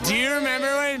Do you remember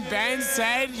when Ben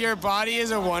said your body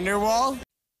is a wonder wall?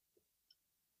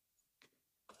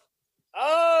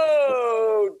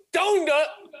 Oh, Donda.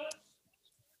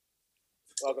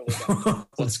 Welcome to Donda.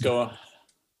 Let's go.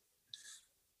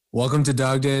 Welcome to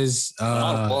Dog Days.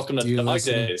 Welcome to Dog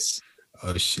listening? Days.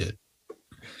 Oh, shit.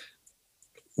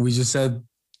 We just said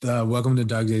welcome to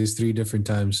Dog Days 3 different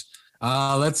times.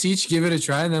 Let's each give it a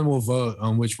try, and then we'll vote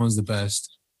on which one's the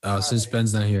best since right.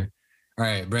 Ben's not here. All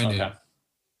right, Brandon. Okay.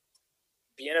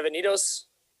 Bienvenidos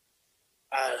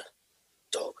a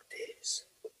Dog Days.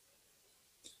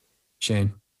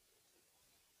 Shane.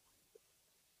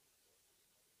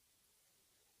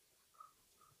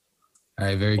 All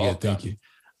right, very good. Thank you.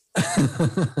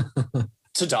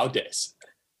 To Dog Days.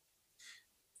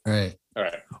 All right. All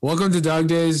right. Welcome to Dog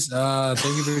Days. Thank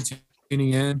you for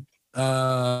tuning in.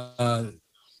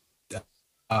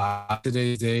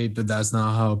 Today's date, but that's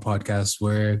not how podcasts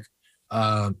work.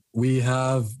 We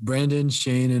have Brandon,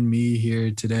 Shane, and me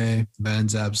here today.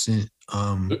 Ben's absent.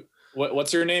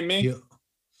 What's your name, me?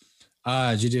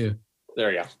 Jadu.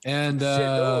 There you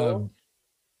go.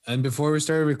 And before we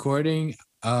started recording,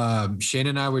 Shane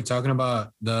and I were talking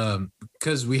about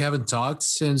because we haven't talked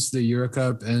since the Euro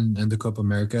Cup and the Copa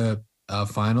America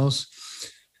finals.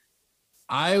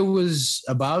 I was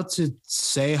about to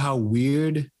say how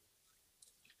weird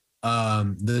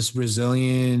this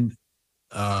Brazilian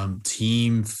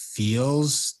team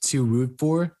feels to root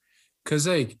for, because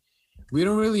like we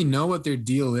don't really know what their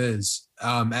deal is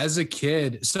as a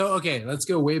kid. So okay, let's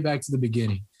go way back to the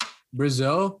beginning.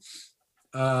 Brazil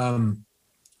won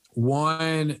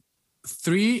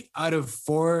 3 out of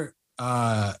 4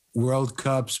 World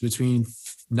Cups between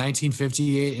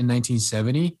 1958 and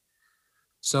 1970.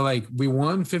 So like we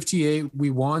won 58, we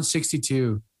won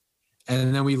 62,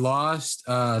 and then we lost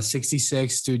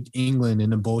 66 to England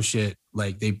in a bullshit.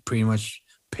 Like they pretty much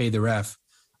paid the ref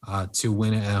to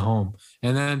win it at home.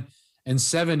 And then in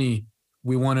 70,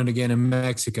 we won it again in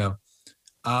Mexico.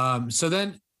 So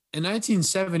then in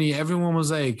 1970, everyone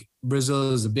was like,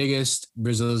 Brazil is the biggest,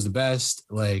 Brazil is the best.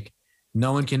 Like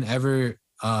no one can ever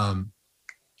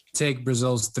take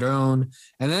Brazil's throne.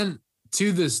 And then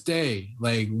to this day,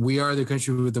 like we are the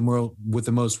country with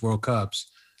the most World Cups.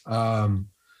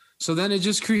 So then it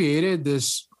just created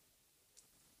this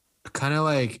kind of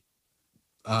like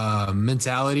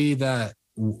mentality that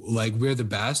like we're the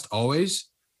best always,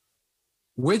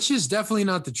 which is definitely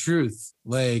not the truth.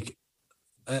 Like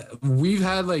we've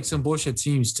had like some bullshit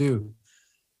teams too,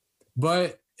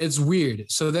 but it's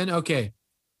weird. So then, okay,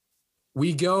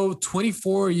 we go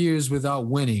 24 years without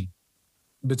winning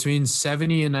between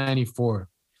 70 and 94.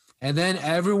 And then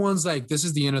everyone's like, this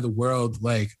is the end of the world.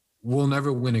 Like we'll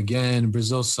never win again.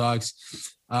 Brazil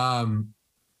sucks.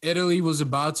 Italy was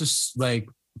about to like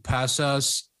pass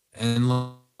us and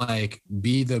like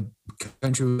be the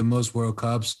country with the most World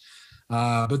Cups.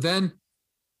 But then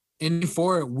in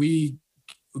 4, we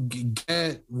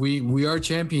are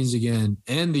champions again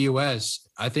in the US.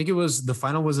 I think it was the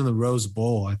final was in the Rose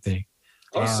Bowl, I think.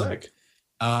 Oh, sick.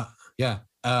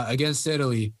 Against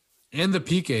Italy and the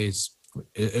PKs.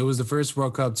 It was the first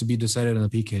World Cup to be decided on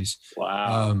the PKs.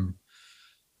 Wow.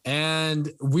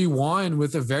 And we won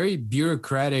with a very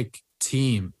bureaucratic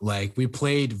team. Like we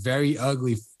played very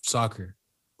ugly soccer.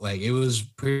 Like it was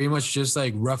pretty much just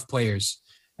like rough players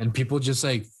and people just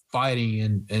like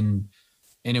fighting and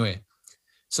anyway.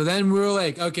 So then we were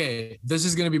like, okay, this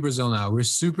is going to be Brazil now. We're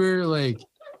super like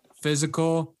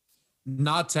physical,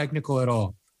 not technical at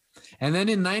all. And then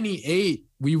in 98,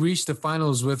 we reached the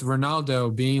finals with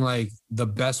Ronaldo being like the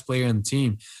best player in the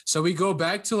team. So we go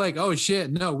back to like, oh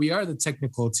shit, no, we are the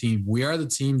technical team. We are the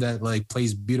team that like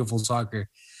plays beautiful soccer.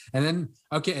 And then,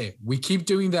 okay, we keep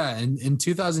doing that. And in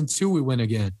 2002, we win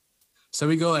again. So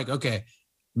we go like, okay,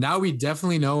 now we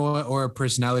definitely know what our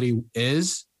personality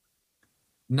is.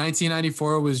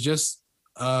 1994 was just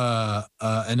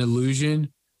an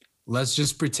illusion. Let's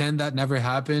just pretend that never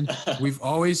happened. We've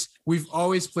always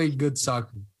played good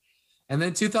soccer. And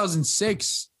then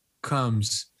 2006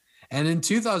 comes. And in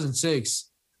 2006,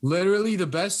 literally the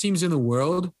best teams in the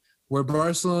world were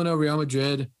Barcelona, Real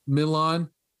Madrid, Milan,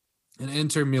 and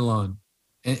Inter Milan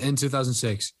in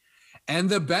 2006. And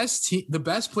the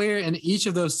best player in each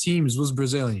of those teams was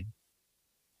Brazilian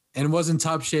and was in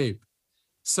top shape.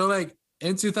 So like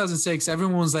in 2006,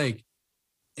 everyone was like,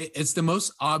 it's the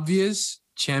most obvious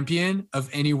champion of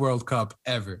any World Cup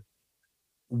ever.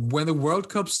 When the World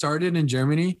Cup started in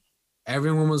Germany,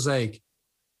 everyone was like,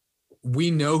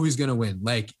 we know who's going to win.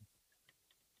 Like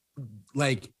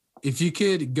if you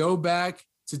could go back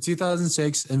to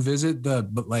 2006 and visit the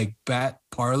like bat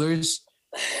parlors,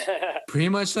 pretty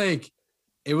much like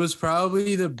it was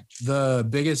probably the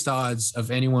biggest odds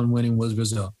of anyone winning was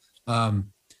Brazil.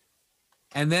 And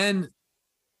then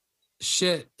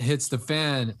shit hits the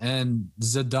fan, and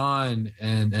Zidane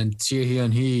and Thierry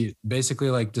Henry basically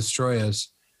like destroy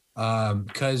us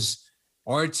because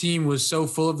our team was so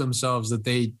full of themselves that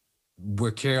they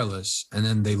were careless, and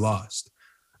then they lost.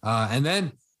 And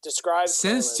then Describe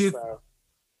since careless,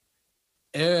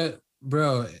 bro.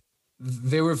 bro,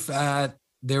 they were fat,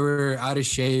 they were out of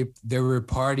shape, they were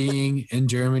partying in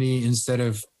Germany instead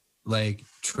of like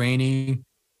training.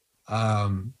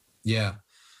 Yeah.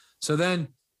 So then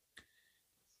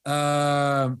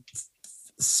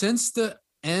since the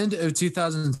end of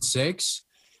 2006,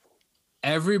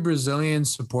 every Brazilian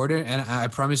supporter, and I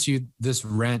promise you this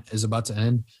rant is about to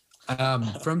end,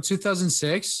 from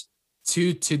 2006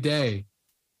 to today,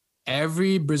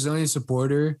 every Brazilian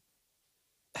supporter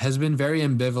has been very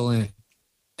ambivalent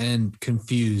and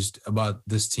confused about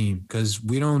this team because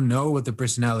we don't know what the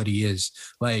personality is.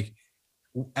 Like,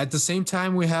 at the same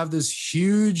time, we have this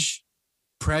huge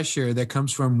pressure that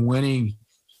comes from winning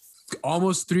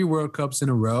almost 3 World Cups in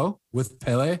a row with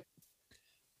Pelé,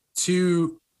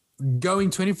 to going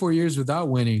 24 years without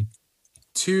winning,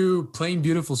 to playing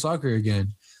beautiful soccer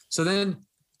again. So then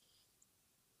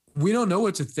we don't know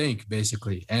what to think,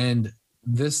 basically. And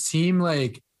this team,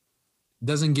 like,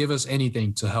 doesn't give us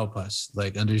anything to help us,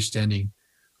 like, understanding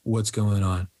what's going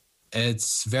on.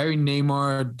 It's very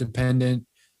Neymar dependent.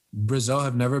 Brazil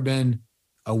have never been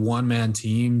a one-man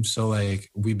team. So, like,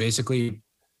 we basically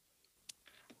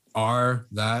are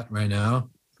that right now.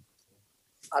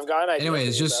 I've got an idea. Anyway,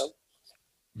 it's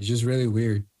just really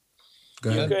weird. Go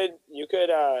ahead. You could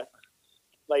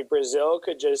like, Brazil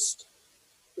could just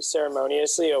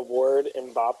ceremoniously award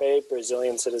Mbappe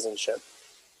Brazilian citizenship.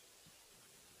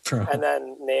 And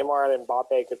then Neymar and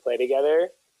Mbappe could play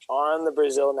together on the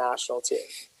Brazil national team.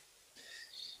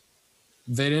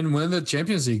 They didn't win the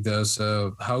Champions League, though,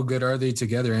 so how good are they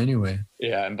together anyway?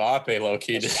 Yeah, Mbappe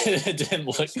low-key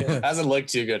hasn't looked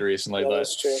too good recently. Yeah, but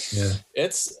that's true. Yeah.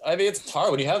 It's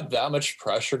hard when you have that much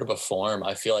pressure to perform.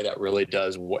 I feel like that really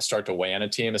does start to weigh on a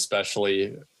team,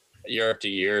 especially year after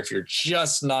year, if you're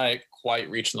just not quite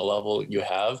reaching the level you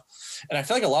have. And I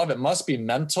feel like a lot of it must be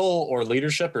mental or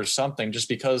leadership or something, just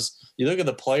because you look at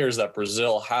the players that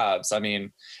Brazil has. I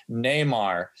mean,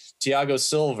 Neymar, Thiago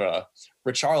Silva,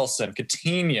 Richarlison,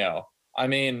 Coutinho. I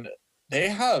mean, they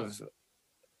have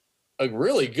a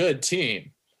really good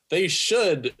team. They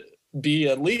should be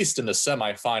at least in the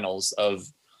semifinals of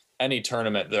any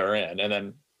tournament they're in. And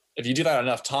then if you do that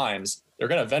enough times, they're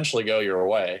going to eventually go your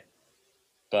way.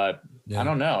 But I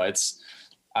don't know.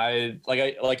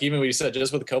 Like even what you said,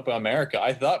 just with Copa America,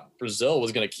 I thought Brazil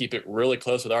was going to keep it really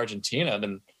close with Argentina.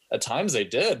 And at times they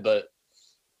did, but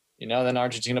then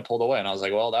Argentina pulled away, and I was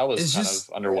like, well, that was kind of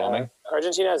underwhelming. Yeah.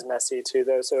 Argentina has Messi too,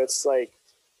 though, so it's like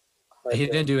he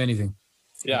didn't do anything.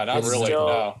 Yeah, not really.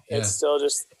 No. It's still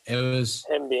just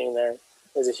him being there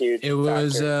is a huge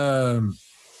factor.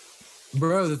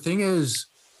 Bro, the thing is,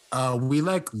 we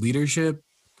lack leadership.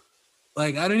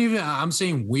 Like, I'm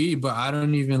saying we, but I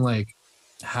don't even like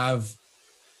have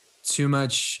too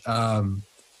much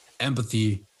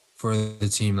empathy for the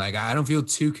team. Like, I don't feel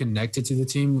too connected to the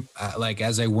team like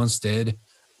as I once did,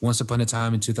 once upon a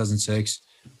time in 2006.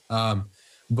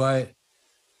 But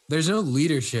there's no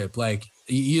leadership. Like,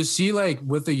 you see, like,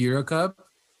 with the Euro Cup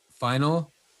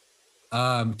final,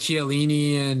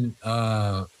 Chiellini and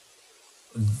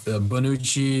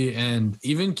Bonucci and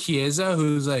even Chiesa,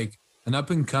 who's like an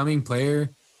up and coming player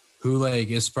who like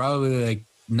is probably like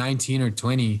 19 or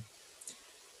 20.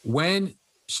 When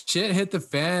shit hit the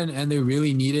fan and they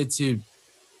really needed to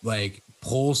like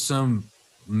pull some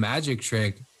magic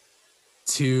trick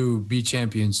to be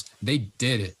champions, they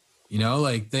did it.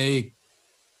 Like, they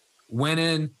went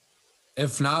in,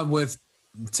 if not with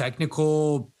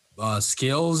technical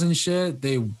skills and shit,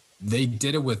 they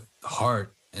did it with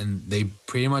heart, and they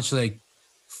pretty much like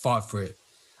fought for it.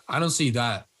 I don't see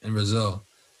that in Brazil.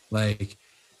 Like,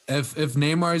 if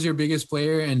Neymar is your biggest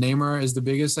player and Neymar is the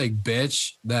biggest like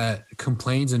bitch that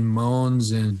complains and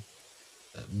moans and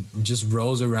just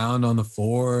rolls around on the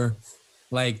floor,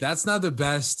 like, that's not the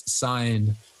best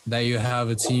sign that you have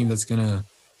a team that's gonna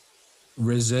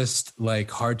resist like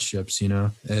hardships.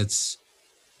 It's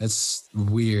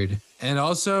weird. And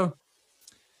also,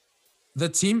 the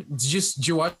team, did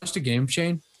you watch the game,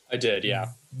 Shane? I did, yeah.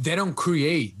 They don't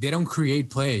create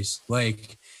plays.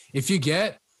 Like, if you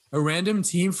get a random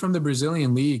team from the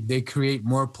Brazilian league, they create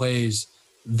more plays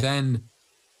than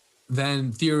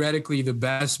theoretically the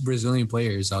best Brazilian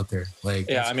players out there. Like,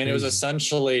 yeah, it was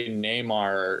essentially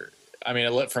Neymar.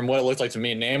 From what it looked like to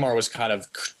me, Neymar was kind of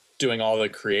doing all the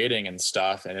creating and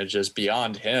stuff, and it's just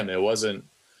beyond him. It wasn't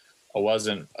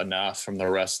enough from the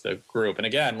rest of the group. And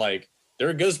again, like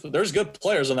there's good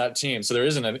players on that team, so there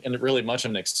isn't really much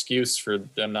of an excuse for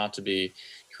them not to be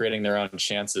creating their own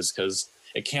chances, because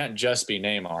it can't just be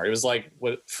Neymar. It was like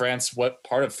what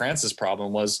part of France's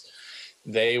problem was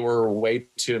they were way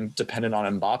too dependent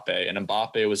on Mbappe, and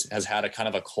Mbappe has had a kind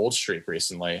of a cold streak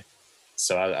recently.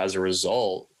 So as a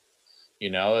result, you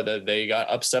know, that they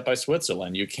got upset by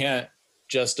Switzerland. You can't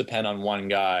just depend on one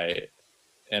guy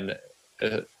in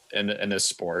this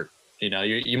sport. You know,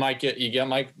 you might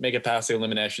make it past the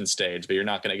elimination stage, but you're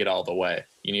not going to get all the way.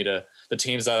 You need the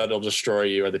teams that'll destroy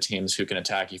you are the teams who can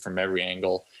attack you from every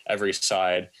angle, every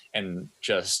side, and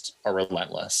just are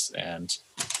relentless. And,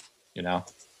 you know,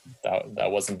 that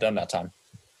wasn't them that time.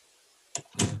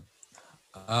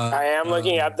 I am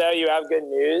looking up, though. You have good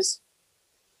news.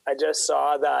 I just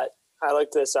saw that. I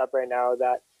looked this up right now,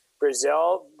 that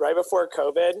Brazil, right before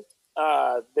COVID,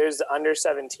 there's the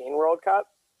Under-17 World Cup,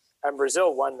 and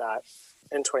Brazil won that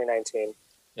in 2019.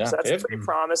 Yeah, so that's pretty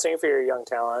promising for your young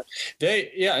talent.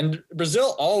 And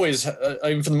Brazil always, I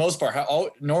mean, for the most part,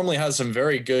 normally has some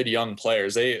very good young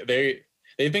players. They've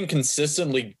been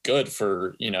consistently good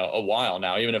for, you know, a while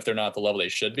now, even if they're not at the level they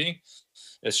should be.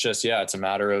 It's just, it's a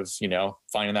matter of, you know,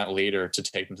 finding that leader to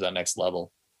take them to that next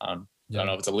level. I don't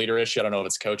know if it's a leader issue. I don't know if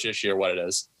it's a coach issue or what it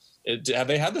is. Have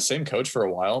they had the same coach for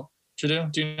a while? Do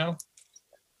you know?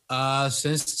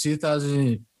 Since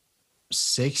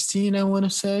 2016, I want to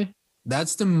say.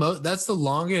 That's the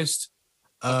longest.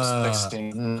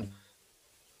 16.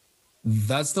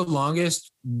 That's the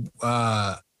longest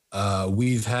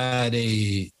we've had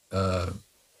a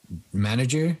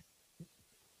manager.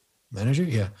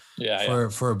 Yeah.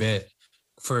 For a bit,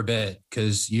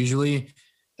 because usually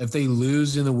if they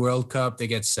lose in the World Cup, they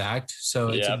get sacked. So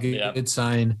it's a good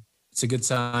sign. It's a good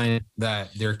sign that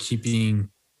they're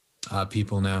keeping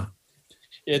people now.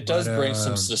 It does bring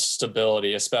some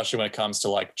stability, especially when it comes to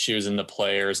like choosing the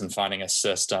players and finding a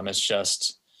system. It's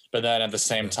just, but then at the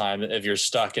same time, if you're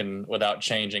stuck in without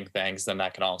changing things, then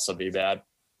that can also be bad.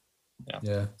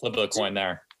 Yeah. Flip of the coin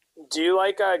there. Do you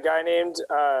like a guy named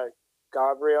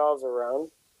Gabriel Verón?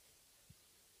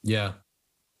 Yeah.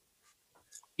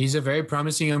 He's a very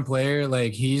promising young player.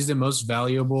 Like, he's the most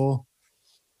valuable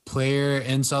player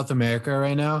in South America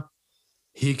right now.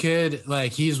 He could,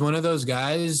 like, he's one of those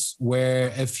guys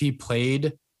where if he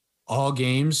played all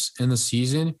games in the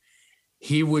season,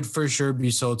 he would for sure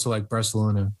be sold to like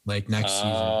Barcelona, like next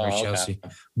season, or Chelsea.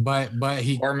 Okay. But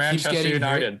he or Manchester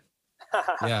United.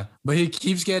 Yeah, but he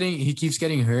keeps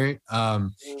getting hurt.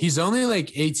 He's only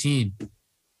like 18,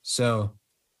 so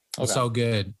it's all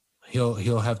good.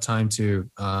 He'll have time to.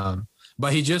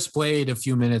 But he just played a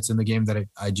few minutes in the game that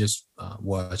I just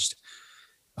watched.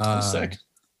 Sick.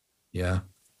 Yeah,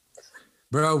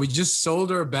 bro, we just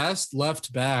sold our best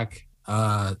left back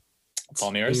to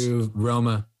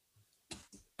Roma.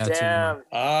 Damn.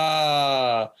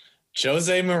 Jose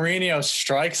Mourinho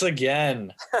strikes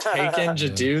again, taking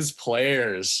Jadu's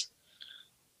players.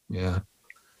 Yeah.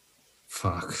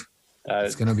 Fuck.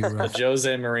 It's going to be rough. The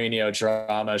Jose Mourinho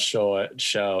drama show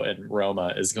in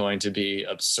Roma is going to be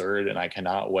absurd, and I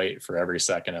cannot wait for every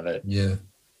second of it. Yeah.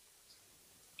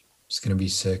 It's going to be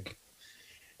sick.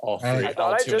 All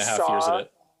 2.5 years of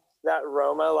it. That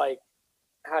Roma like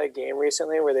had a game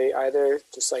recently where they either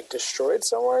just like destroyed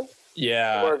someone,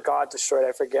 or got destroyed.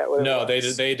 I forget what. No, they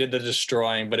did the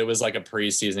destroying, but it was like a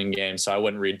preseason game, so I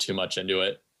wouldn't read too much into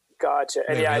it. Gotcha.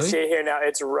 And really? I see it here now.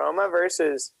 It's Roma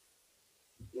versus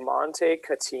Monte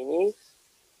Catini.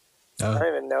 I don't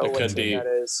even know what team that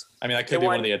is. I mean, that could be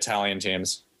one of the Italian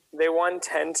teams. They won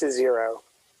 10-0.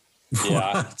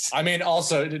 Yeah. I mean,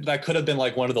 also that could have been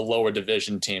like one of the lower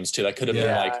division teams too. That could have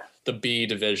been like the B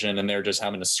division, and they're just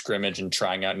having a scrimmage and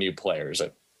trying out new players.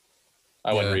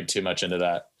 I wouldn't read too much into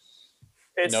that.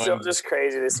 It's still just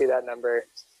crazy to see that number.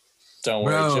 Don't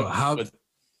worry. Bro,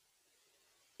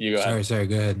 you go ahead. Sorry,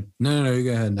 go ahead. No, you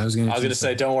go ahead. I was going to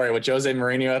say, don't worry. With Jose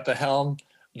Mourinho at the helm,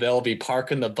 they'll be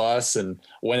parking the bus and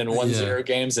winning 1-0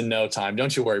 games in no time.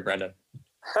 Don't you worry, Brendan.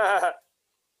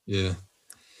 Yeah.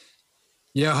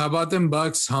 Yeah, how about them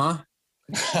Bucks, huh?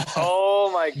 Oh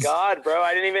my God, bro!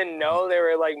 I didn't even know there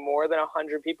were like more than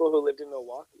 100 people who lived in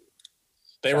Milwaukee.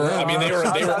 They were. I mean, they were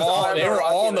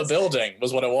all in the building.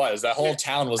 Was what it was. That whole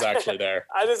town was actually there.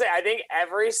 I was gonna say, I think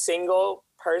every single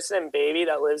person and baby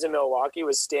that lives in Milwaukee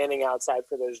was standing outside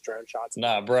for those drone shots.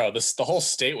 Nah, bro, the whole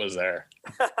state was there.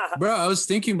 Bro, I was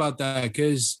thinking about that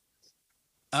because,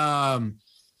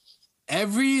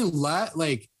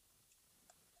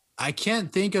 I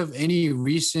can't think of any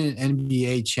recent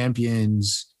NBA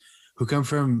champions who come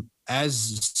from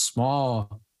as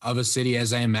small of a city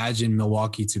as I imagine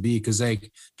Milwaukee to be. Cause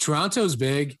like Toronto's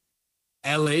big,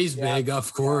 LA's big,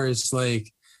 of course.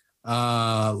 Like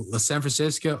San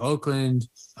Francisco, Oakland.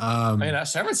 I mean,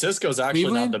 San Francisco is actually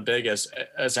Cleveland? not the biggest.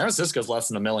 San Francisco's less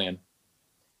than 1 million.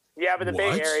 Yeah, but the Bay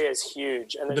What? Area is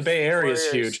huge. And The Bay Area is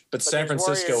Warriors- huge, but San there's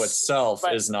Francisco Warriors- itself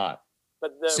but- is not.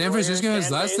 But the San Warriors Francisco has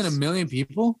fan less than base- 1 million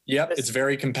people. Yep, it's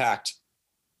very compact.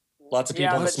 Lots of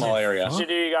people Yeah, in a but small area. Huh?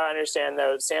 You gotta understand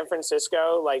though, San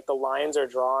Francisco, like the lines are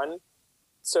drawn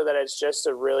so that it's just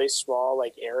a really small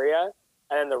like area,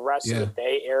 and then the rest of Yeah. the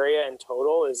Bay Area in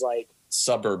total is like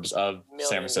Suburbs of San Millions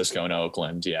Francisco and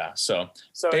Oakland, yeah. So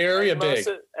so. Bay Area big.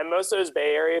 And most of those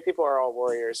Bay Area people are all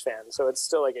Warriors fans, so it's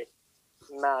still like a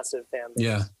massive fan base.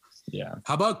 Yeah. yeah.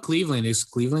 How about Cleveland? Is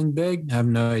Cleveland big? I have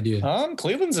no idea.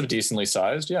 Cleveland's a decently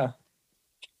sized, yeah.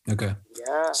 Okay.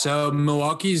 Yeah. So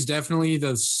Milwaukee's definitely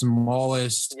the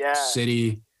smallest Yeah.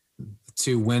 city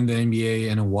to win the NBA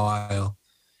in a while.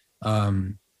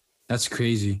 That's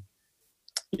crazy.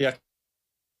 Yeah.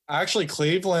 Actually,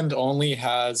 Cleveland only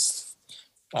has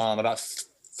about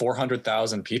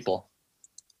 400,000 people.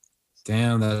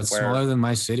 Damn, that's Where- smaller than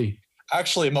my city.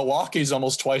 Actually, Milwaukee's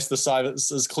almost twice the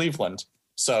size as Cleveland.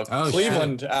 So Oh,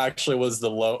 Cleveland actually was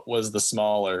the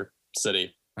smaller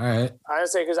city. All right.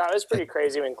 Honestly, because I was pretty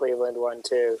crazy when Cleveland won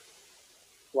too.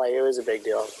 Like it was a big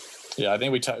deal. Yeah, I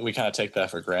think we kind of take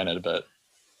that for granted, but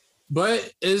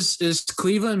But is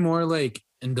Cleveland more like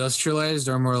industrialized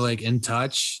or more like in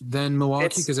touch than Milwaukee?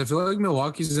 It's- Because I feel like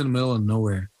Milwaukee's in the middle of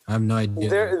nowhere. I have no idea.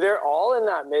 They're all in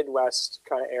that Midwest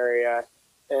kind of area,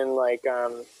 in like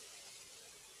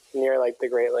near like the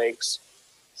Great Lakes,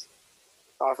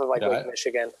 off of like Yeah, Lake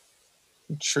Michigan.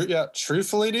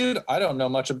 truthfully, dude, I don't know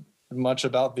much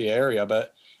about the area,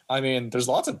 but I mean, there's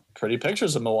lots of pretty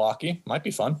pictures of Milwaukee. Might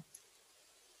be fun.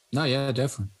 No, yeah,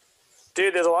 definitely.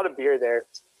 Dude, there's a lot of beer there.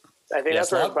 I think Yeah,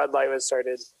 that's where it's not- Bud Light was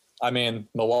started. I mean,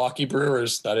 Milwaukee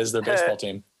Brewers, that is their baseball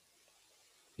team.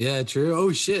 Yeah, true.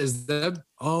 Oh shit, is that?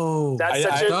 Oh, That's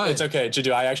such a- It's okay,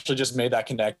 Jadu. I actually just made that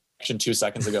connection 2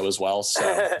 seconds ago as well. So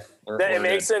we're it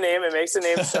makes good. the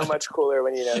name so much cooler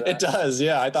when you know that. It does,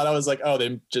 yeah. I thought I was like, oh,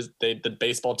 the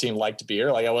baseball team liked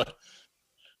beer. Like I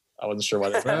wasn't sure why.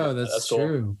 bro, that's cool.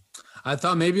 true. I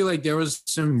thought maybe like there was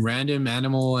some random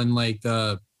animal in like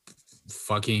the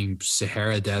fucking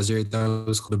Sahara Desert that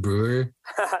was called the brewer.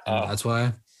 Oh. That's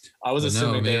why. I was But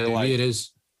assuming they were maybe like, it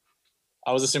is.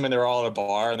 I was assuming they were all at a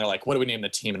bar and they're like, what do we name the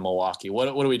team in Milwaukee? What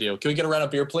do we do? Can we get a round of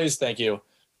beer, please? Thank you.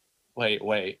 Wait.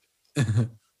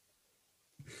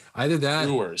 Either that,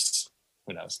 Brewers.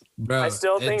 Who knows? bro. I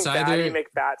still think it's Batty either.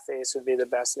 McFatface would be the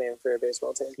best name for a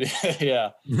baseball team.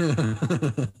 Yeah.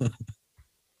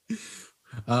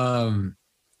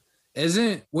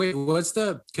 What's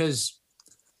the, because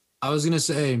I was gonna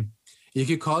say you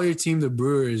could call your team the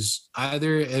Brewers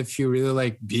either if you really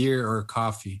like beer or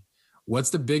coffee. What's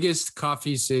the biggest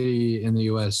coffee city in the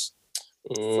US?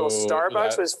 So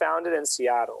Starbucks was founded in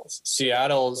Seattle.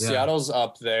 Seattle's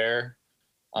up there.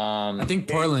 I think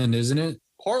Portland, isn't it?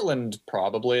 Portland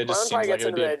probably. It just Portland seems probably like it gets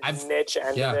would into be. the niche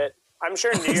end yeah. of it. I'm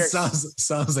sure New York,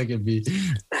 sounds like it'd be.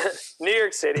 New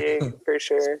York City for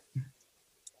sure.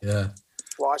 Yeah.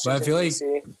 Washington feel like-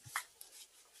 D.C.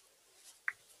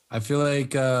 I feel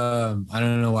like I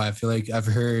don't know why. I feel like I've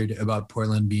heard about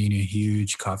Portland being a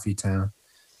huge coffee town.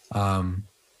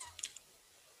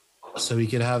 So we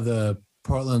could have the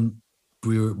Portland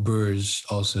Brewers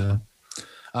also.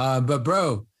 But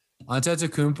bro,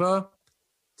 Antetokounmpo,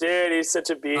 Dude, he's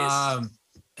such a beast.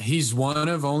 he's one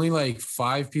of only like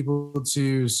 5 people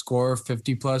to score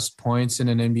 50 plus points in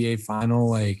an NBA final.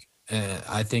 Like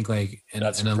I think like in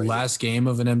That's the crazy. last game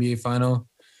of an NBA final,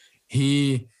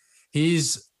 he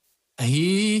is,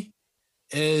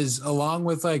 along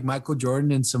with like Michael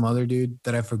Jordan and some other dude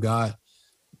that I forgot,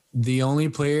 the only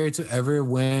player to ever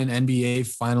win NBA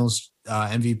Finals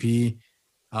MVP,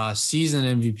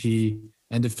 season MVP,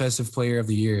 and Defensive Player of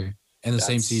the Year in the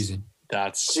same That's- season.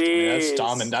 That's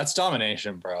Jeez. that's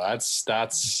domination, bro.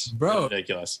 That's Bro.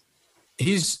 ridiculous.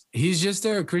 He's just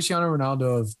their Cristiano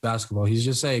Ronaldo of basketball. He's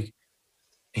just like,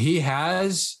 he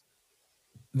has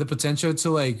the potential to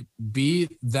like be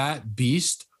that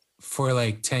beast for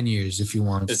like 10 years if you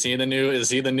want. Is he the new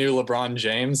LeBron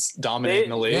James dominating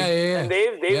the league? Yeah. And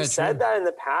they've Yeah, said true. that in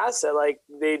the past that like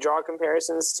they draw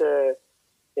comparisons to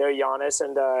Giannis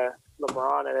and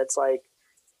LeBron, and it's like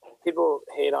people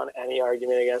hate on any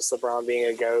argument against LeBron being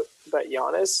a GOAT, but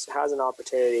Giannis has an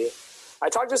opportunity. I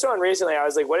talked to someone recently. I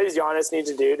was like, what does Giannis need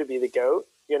to do to be the GOAT,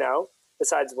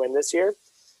 besides win this year?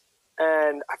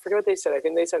 And I forget what they said. I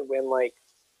think they said win like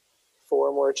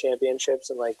 4 more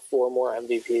championships and like 4 more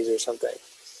MVPs or something.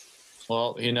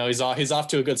 Well, he's off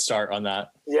to a good start on that.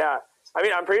 Yeah. I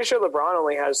mean, I'm pretty sure LeBron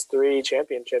only has 3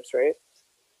 championships, right?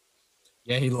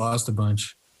 Yeah, he lost a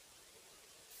bunch.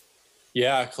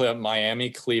 Yeah, Miami,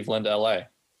 Cleveland, LA.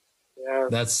 Yeah.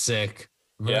 That's sick.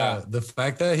 Yeah. The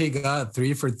fact that he got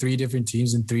 3 for 3 different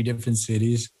teams in 3 different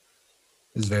cities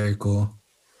is very cool.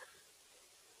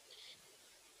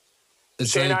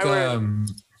 It's Shane like and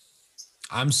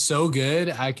I'm so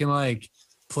good. I can like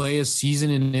play a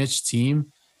season in each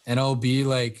team, and I'll be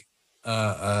like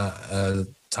a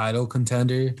title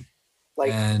contender.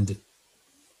 Like, and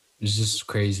it's just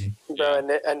crazy, bro,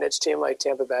 a niche team like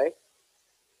Tampa Bay.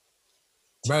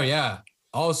 bro. Yeah.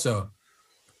 Also,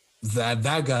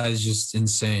 that guy is just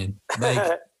insane.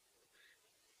 Like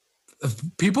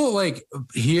people like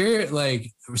here,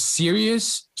 like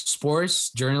serious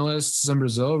sports journalists in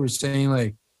Brazil were saying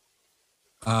like,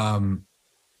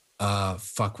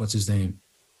 fuck, what's his name?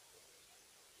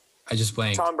 I just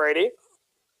blanked. Tom Brady.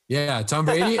 Yeah, Tom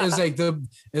Brady is like the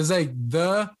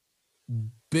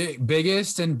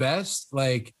biggest and best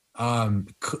like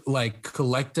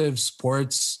collective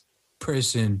sports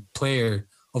player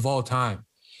of all time.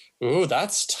 Ooh,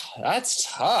 that's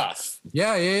tough.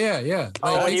 Yeah.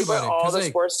 Like, When you put all the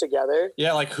sports together.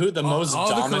 Yeah, like who the most all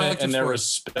the dominant in their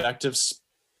sports. respective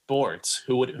sports?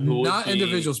 Who would not be...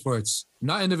 individual sports.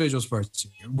 Not individual sports.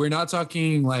 We're not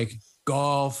talking like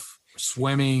golf,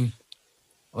 swimming,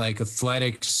 like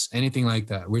athletics, anything like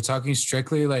that. We're talking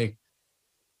strictly like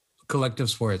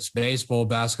collective sports: baseball,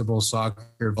 basketball,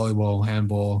 soccer, volleyball,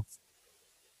 handball,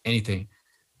 anything.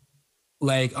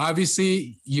 Like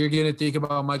obviously, you're gonna think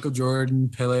about Michael Jordan,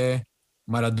 Pele,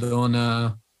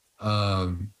 Maradona,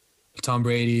 Tom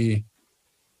Brady.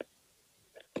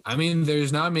 I mean,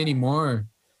 there's not many more.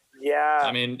 Yeah.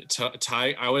 I mean,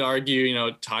 I would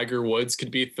argue, Tiger Woods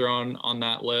could be thrown on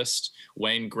that list.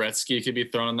 Wayne Gretzky could be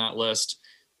thrown on that list.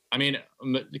 I mean,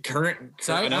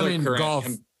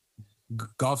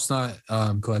 golf's not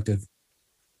collective.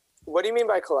 What do you mean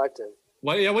by collective?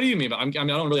 What do you mean? I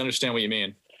don't really understand what you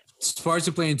mean. Sports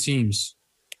are playing teams.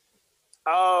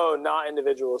 Oh, not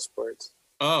individual sports.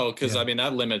 Oh, because I mean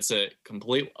that limits it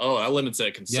completely. Oh, that limits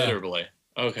it considerably.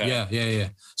 Yeah. Okay. Yeah.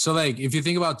 So like, if you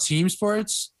think about team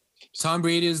sports, Tom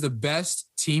Brady is the best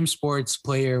team sports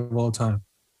player of all time.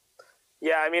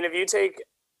 Yeah, I mean, if you take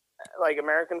like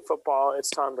American football,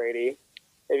 it's Tom Brady.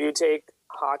 If you take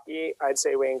hockey, I'd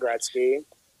say Wayne Gretzky.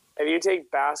 If you take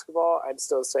basketball, I'd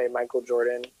still say Michael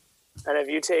Jordan. And if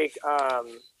you take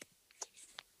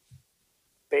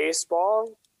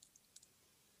baseball,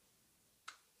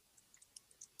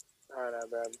 I don't know,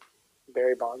 bro.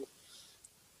 Barry Bonds.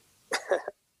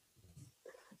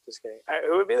 Just kidding.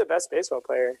 Who would be the best baseball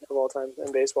player of all time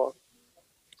in baseball?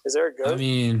 Is there a good? I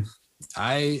mean,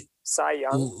 Cy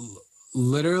Young.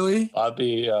 Literally.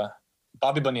 Bobby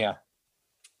Bonilla.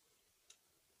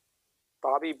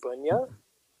 Bobby Bonilla.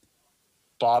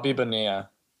 Bobby Bonilla.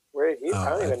 Where he?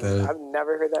 I've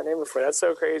never heard that name before. That's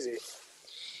so crazy.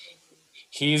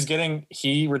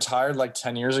 He retired like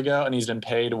 10 years ago, and he's been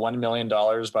paid $1 million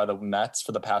by the Mets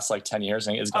for the past like 10 years,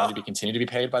 and is going to continue to be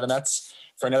paid by the Mets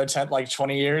for another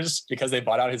 20 years because they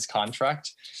bought out his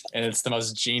contract, and it's the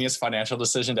most genius financial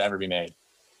decision to ever be made.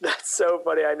 That's so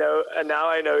funny. I know, and now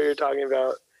I know what you're talking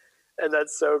about, and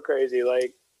that's so crazy.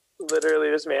 Like,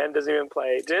 literally, this man doesn't even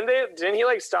play. Didn't he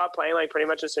like stop playing like pretty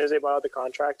much as soon as they bought out the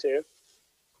contract too?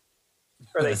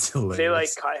 Or they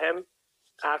like cut him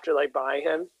after like buying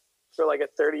him for like a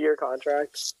 30-year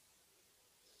contract.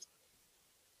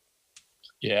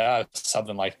 Yeah,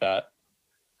 something like that.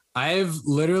 I've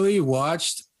literally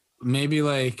watched maybe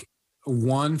like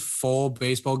one full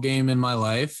baseball game in my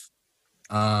life.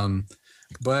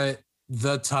 But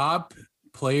the top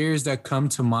players that come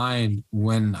to mind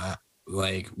whenever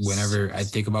I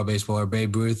think about baseball are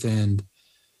Babe Ruth and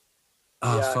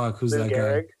who's that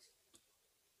guy?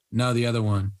 No, the other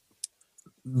one.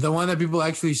 The one that people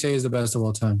actually say is the best of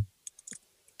all time.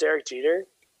 Derek Jeter?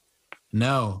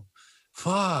 No.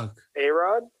 Fuck.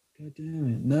 A-Rod? God damn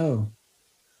it. No.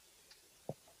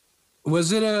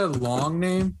 Was it a long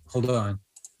name? Hold on.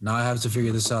 Now I have to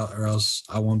figure this out or else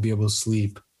I won't be able to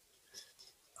sleep.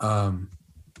 Yeah,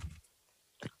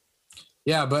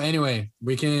 but anyway,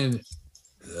 we can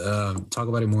talk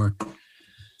about it more.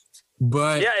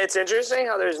 But yeah, it's interesting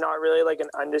how there's not really like an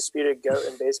undisputed GOAT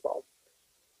in baseball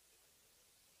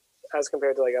as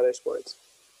compared to like other sports.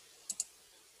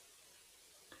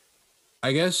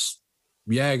 I guess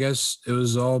it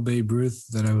was all Babe Ruth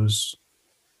that I was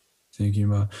thinking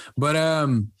about. But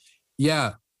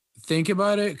yeah, think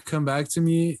about it. Come back to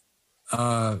me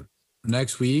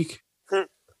next week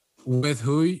with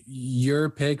who your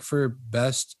pick for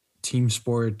best team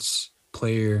sports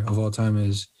player of all time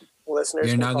is.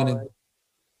 Listeners,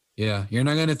 Yeah, you're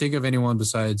not gonna think of anyone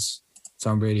besides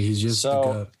Tom Brady. He's just the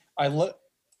So GOAT.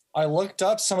 I looked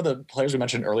up some of the players we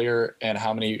mentioned earlier and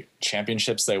how many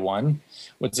championships they won.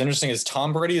 What's interesting is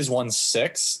Tom Brady has won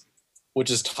 6,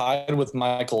 which is tied with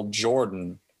Michael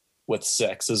Jordan with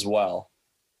 6 as well.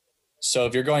 So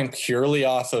if you're going purely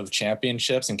off of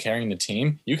championships and carrying the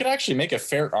team, you could actually make a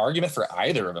fair argument for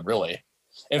either of them, really.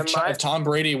 If Tom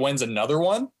Brady wins another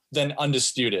one, then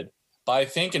undisputed. But I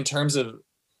think in terms of,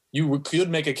 you could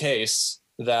make a case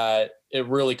that it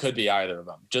really could be either of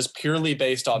them, just purely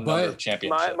based on number of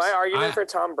championships. My argument for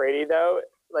Tom Brady, though,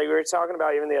 like we were talking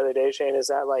about even the other day, Shane, is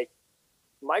that like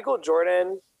Michael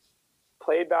Jordan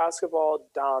played basketball,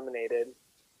 dominated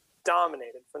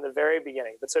from the very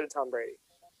beginning, but so did Tom Brady.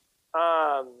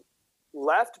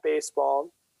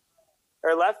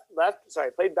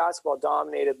 Played basketball,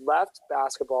 dominated, left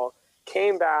basketball,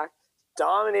 came back,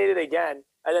 dominated again,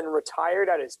 and then retired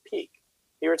at his peak.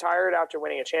 He retired after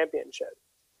winning a championship,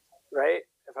 right?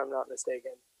 If I'm not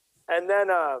mistaken. And then,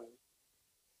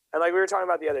 and like we were talking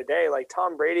about the other day, like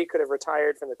Tom Brady could have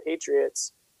retired from the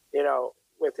Patriots, you know,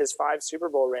 with his 5 Super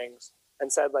Bowl rings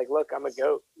and said like, look, I'm a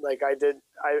GOAT. Like I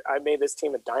made this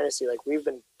team a dynasty. Like we've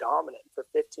been dominant for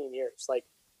 15 years. Like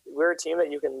we're a team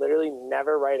that you can literally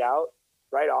never write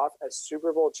off as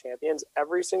Super Bowl champions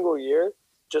every single year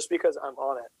just because I'm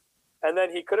on it. And then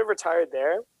he could have retired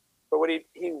there, but what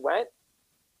he went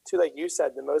to, like you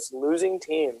said, the most losing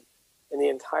team in the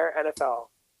entire NFL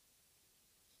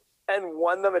and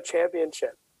won them a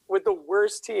championship with the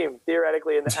worst team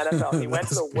theoretically in the NFL. He went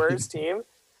to the worst team,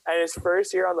 and his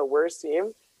first year on the worst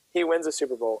team, he wins a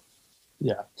Super Bowl.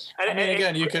 Yeah. And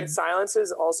again, it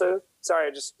silences also,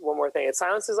 sorry, just one more thing. It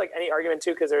silences like any argument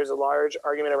too, because there's a large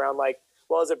argument around like,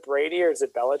 well, is it Brady or is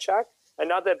it Belichick? And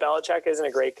not that Belichick isn't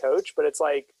a great coach, but it's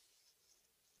like,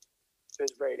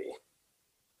 it's Brady.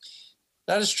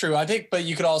 That is true. I think, but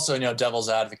you could also, devil's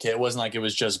advocate. It wasn't like it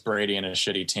was just Brady and a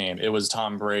shitty team. It was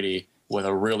Tom Brady with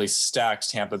a really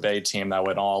stacked Tampa Bay team that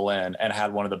went all in and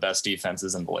had one of the best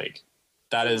defenses in the league.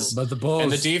 That is, but the Bulls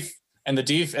and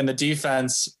the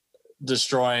defense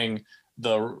destroying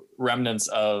the remnants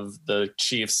of the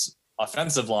Chiefs'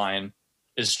 offensive line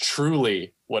is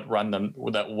truly what won them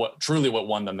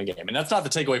the game. And that's not the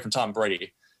takeaway from Tom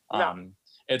Brady. No.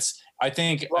 I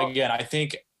think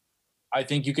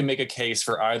you can make a case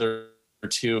for either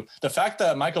two. The fact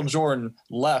that Michael Jordan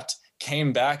left,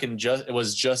 came back, and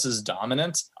was just as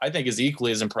dominant, I think is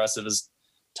equally as impressive as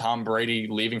Tom Brady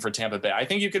leaving for Tampa Bay. I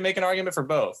think you can make an argument for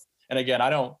both. And again, I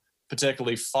don't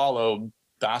particularly follow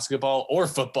basketball or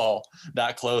football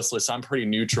that closely, so I'm pretty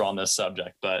neutral on this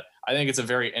subject. But I think it's a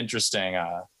very interesting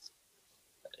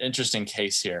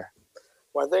case here.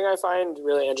 One thing I find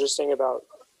really interesting about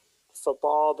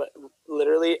football, but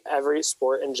literally every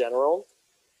sport in general,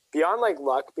 beyond like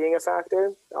luck being a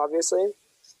factor, obviously,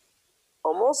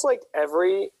 almost like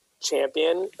every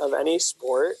champion of any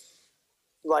sport,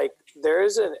 like there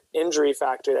is an injury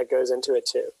factor that goes into it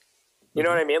too. You know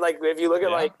what I mean? Like if you look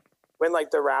at like when like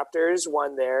the Raptors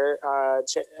won their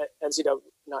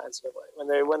when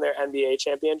they won their NBA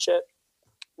championship,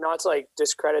 not to like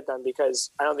discredit them because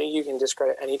I don't think you can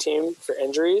discredit any team for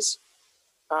injuries.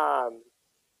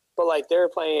 But like they were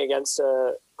playing against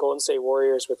Golden State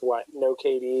Warriors with what? No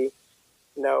KD,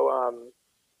 no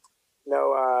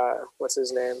what's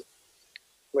his name?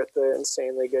 With the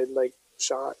insanely good like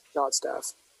shot, not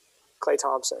Steph, Klay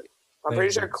Thompson. I'm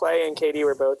pretty sure Klay and KD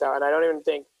were both out, and I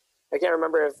can't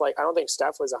remember if like I don't think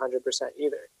Steph was 100%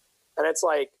 either. And it's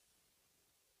like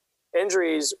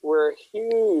injuries were a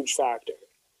huge factor.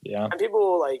 Yeah. And people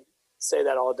will like say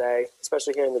that all day,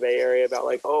 especially here in the Bay Area about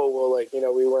like, oh, well, like,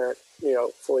 we weren't,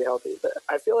 fully healthy. But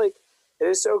I feel like it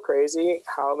is so crazy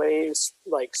how many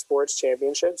like sports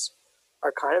championships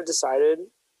are kind of decided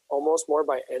almost more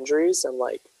by injuries than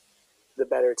like the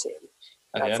better team.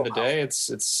 At the end of the day,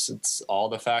 it's all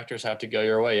the factors have to go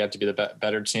your way. You have to be the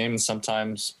better team.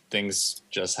 Sometimes things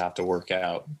just have to work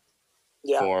out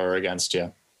for or against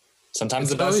you. Sometimes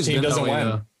the best team doesn't win.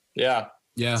 Though. Yeah.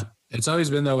 Yeah. It's always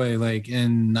been that way. Like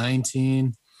in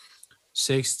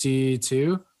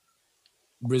 1962,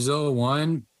 Brazil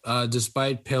won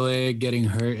despite Pelé getting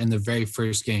hurt in the very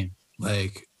first game.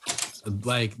 Like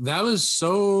that was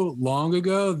so long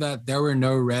ago that there were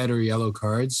no red or yellow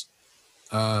cards.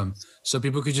 So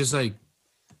people could just like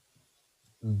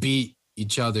beat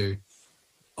each other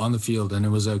on the field and it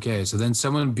was okay. So then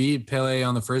someone beat Pelé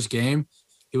on the first game.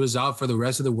 He was out for the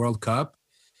rest of the World Cup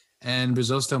and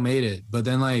Brazil still made it. But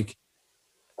then like,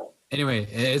 anyway,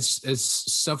 it's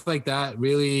stuff like that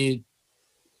really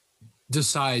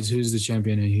decides who's the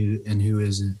champion and who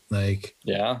isn't. Like,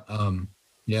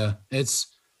 it's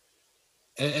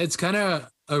kind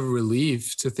of a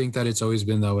relief to think that it's always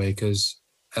been that way, because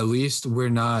at least we're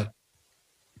not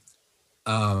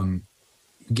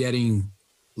getting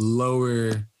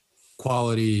lower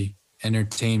quality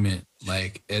entertainment.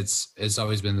 Like it's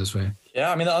always been this way.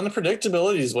 Yeah, I mean, the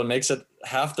unpredictability is what makes it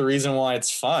half the reason why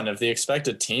it's fun. If the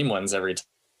expected team wins every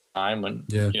time, when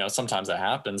sometimes that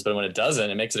happens, but when it doesn't,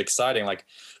 it makes it exciting. Like,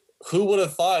 who would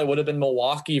have thought it would have been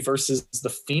Milwaukee versus the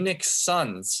Phoenix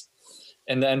Suns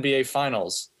in the NBA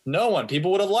Finals? No one.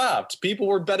 People would have laughed. People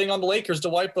were betting on the Lakers to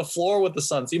wipe the floor with the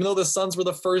Suns, even though the Suns were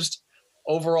the first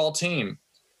overall team.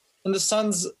 And the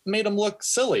Suns made them look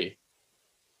silly.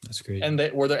 That's great. And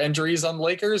were there injuries on the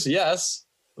Lakers? Yes.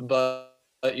 But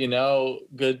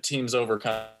good teams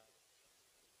overcome.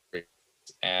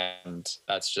 And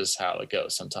that's just how it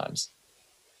goes sometimes.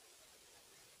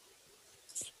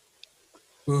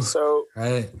 So,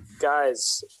 right.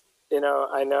 guys,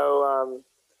 I know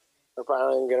we're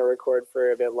probably going to record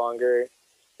for a bit longer,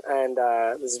 and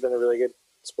this has been a really good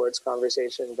sports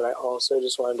conversation, but I also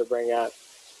just wanted to bring up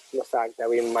the fact that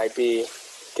we might be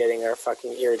getting our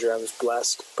fucking eardrums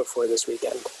blessed before this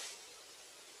weekend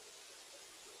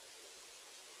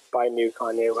by new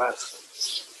Kanye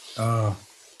West. Oh.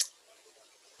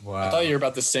 Wow. I thought you were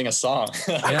about to sing a song.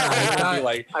 Yeah,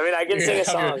 I can sing a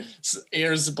song.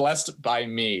 Ears blessed by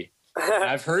me.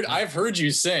 I've heard you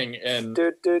sing in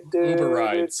Uber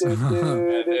rides.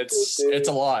 It's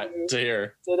a lot to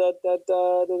hear.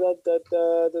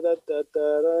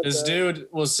 This dude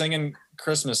was singing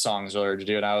Christmas songs earlier,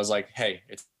 dude, and I was like, "Hey,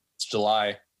 it's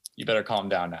July. You better calm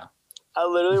down now." I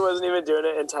literally wasn't even doing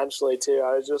it intentionally, too.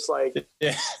 I was just like,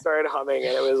 started humming,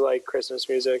 and it was like Christmas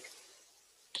music.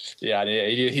 Yeah,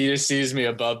 he just sees me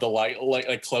above the light,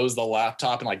 like close the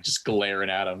laptop and like just glaring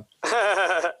at him.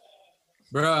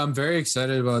 Bro, I'm very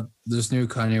excited about this new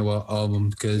Kanye album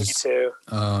because Me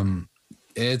too.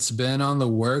 It's been on the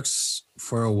works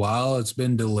for a while. It's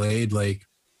been delayed. Like,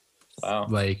 wow.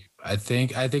 Like I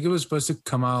think it was supposed to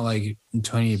come out like in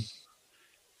 20.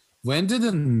 When did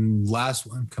the last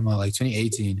one come out? Like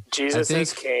 2018. Jesus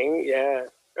is King, yeah.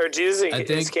 Or Jesus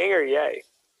is King or Yay?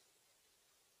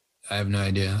 I have no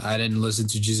idea. I didn't listen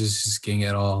to Jesus is King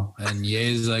at all. And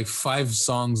Yay is like 5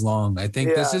 songs long. I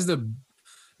think this is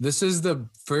the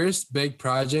first big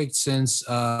project since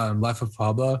Life of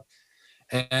Pablo.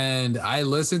 And I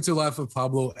listen to Life of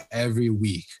Pablo every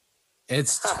week.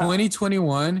 It's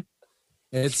 2021.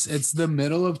 It's the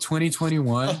middle of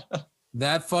 2021.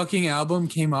 That fucking album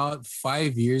came out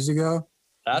 5 years ago.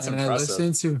 That's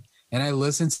impressive. I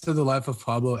listen to the Life of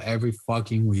Pablo every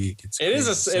fucking week. It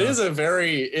is a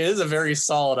very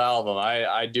solid album.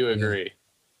 I do agree. Yeah.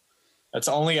 That's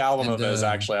the only album of his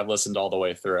actually I've listened all the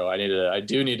way through. I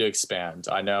do need to expand.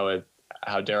 I know it.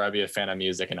 How dare I be a fan of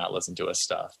music and not listen to his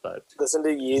stuff? But listen to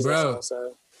Yeezus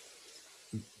also.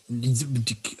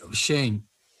 Shane,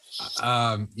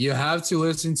 you have to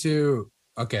listen to.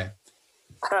 Okay,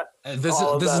 this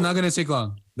is not going to take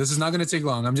long.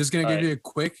 I'm just going to give you a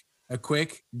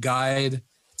quick guide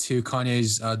to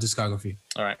Kanye's discography.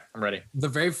 All right, I'm ready. The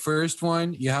very first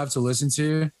one you have to listen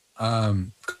to,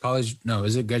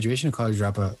 is it Graduation or College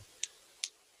Dropout?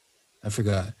 I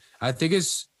forgot. I think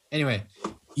it's, anyway,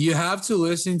 you have to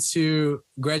listen to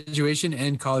Graduation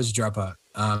and College Dropout.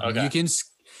 Okay.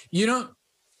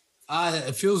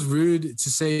 It feels rude to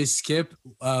say skip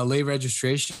Late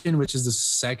Registration, which is the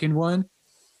second one,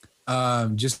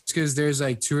 just because there's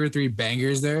like 2 or 3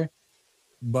 bangers there.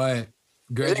 But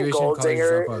Graduation, College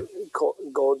Dropout.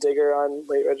 Gold Digger on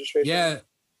Late Registration? Yeah.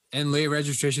 And Late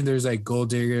Registration, there's like Gold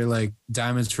Digger, like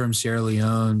Diamonds from Sierra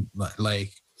Leone,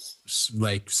 like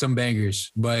some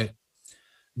bangers. But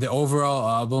the overall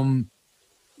album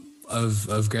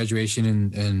of Graduation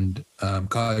and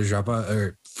College Dropout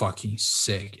are fucking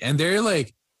sick. And they're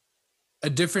like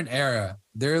a different era.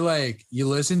 They're like, you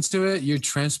listen to it, you're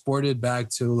transported back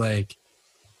to like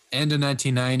end of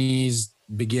 1990s,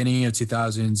 beginning of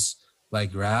 2000s,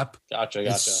 like rap. Gotcha.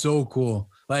 It's so cool.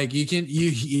 Like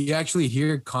you actually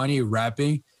hear Kanye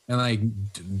rapping and like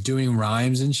doing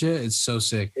rhymes and shit. It's so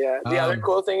sick. Yeah. The other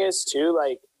cool thing is too,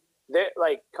 like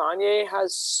Kanye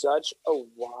has such a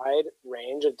wide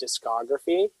range of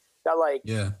discography that like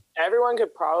everyone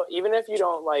could probably, even if you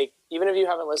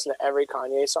haven't listened to every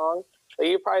Kanye song, like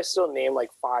you probably still name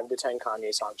like 5 to 10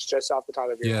 Kanye songs just off the top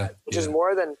of your head, which is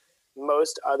more than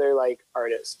most other like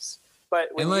artists. But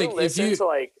when you listen to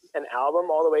like an album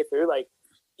all the way through, like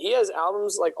he has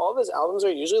albums, like all of his albums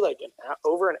are usually like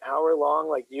over an hour long,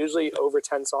 like usually over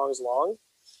 10 songs long.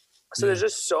 So there's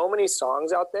just so many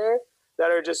songs out there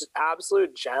that are just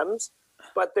absolute gems,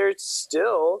 but they're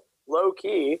still low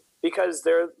key because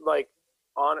they're like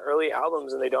on early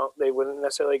albums and they wouldn't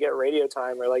necessarily get radio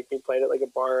time or like be played at like a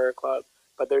bar or a club,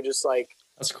 but they're just like,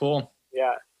 That's cool.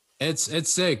 yeah.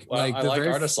 It's sick. Well, like I like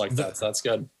artists like that, so that's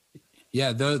good.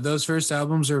 Yeah, those first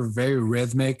albums are very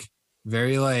rhythmic,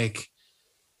 very like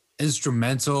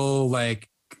instrumental, like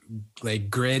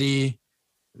gritty.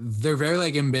 They're very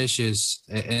like ambitious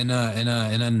in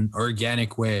an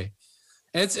organic way.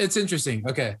 It's interesting.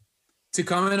 Okay, to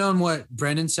comment on what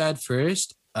Brendan said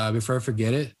first, before I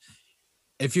forget it,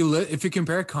 if you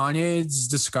compare Kanye's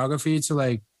discography to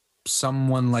like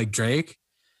someone like Drake's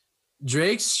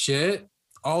shit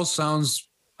all sounds.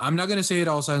 I'm not gonna say it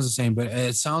all sounds the same, but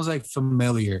it sounds like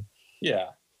familiar. Yeah,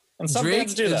 and some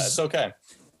bands do that. It's okay.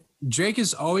 Drake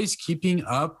is always keeping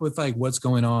up with like what's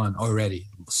going on already.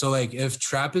 So like if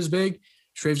trap is big,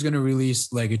 Drake's gonna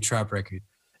release like a trap record.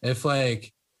 If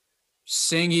like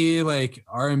singy like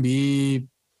R&B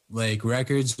like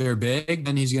records are big,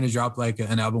 then he's gonna drop like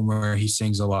an album where he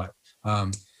sings a lot.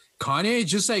 Kanye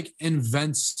just like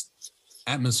invents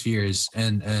atmospheres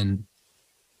and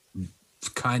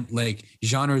kind like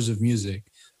genres of music.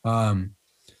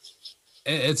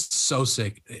 It's so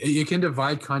sick. You can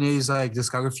divide Kanye's like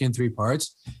discography in 3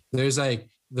 parts. There's like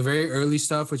the very early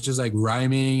stuff, which is like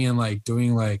rhyming and like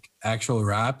doing like actual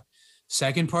rap.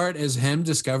 Second part is him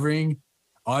discovering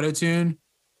autotune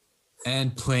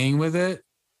and playing with it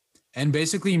and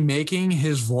basically making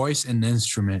his voice an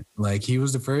instrument. Like he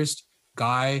was the first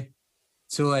guy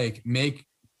to like make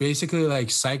basically like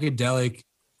psychedelic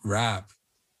rap,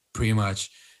 pretty much.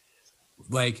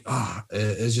 Like,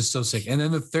 it's just so sick. And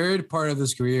then the third part of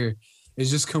his career is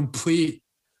just complete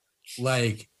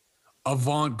like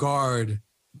avant-garde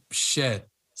shit.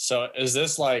 So is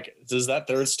this like, does that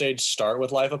third stage start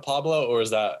with Life of Pablo, or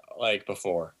is that like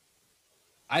before?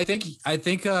 I think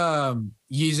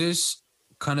Yeezus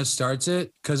kind of starts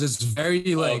it because it's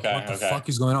very like what the fuck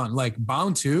is going on? Like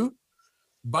Bound 2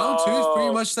 is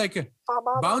pretty much like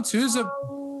Bound 2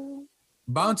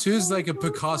 is like a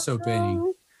Picasso painting.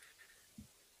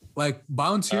 Like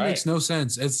Bound 2 makes no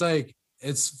sense. It's like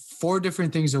it's 4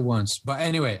 different things at once. But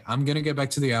anyway, I'm gonna get back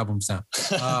to the albums now.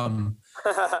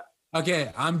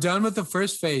 Okay, I'm done with the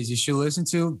first phase. You should listen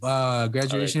to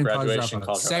Graduation and College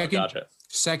Dropout.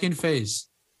 Second phase.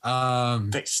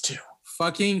 Phase 2.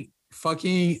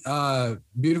 Fucking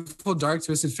Beautiful Dark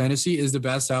Twisted Fantasy is the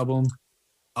best album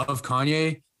of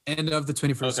Kanye and of the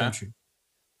 21st century.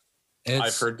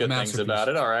 I've heard good things about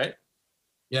it. All right.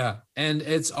 Yeah, and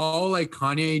it's all like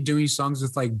Kanye doing songs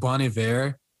with like Bon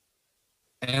Iver,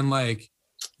 and like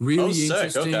really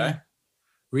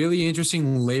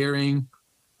interesting layering,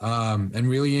 and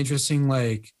really interesting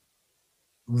like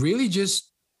really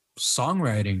just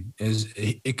songwriting.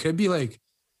 It could be like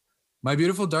My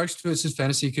Beautiful Dark Twisted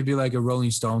Fantasy could be like a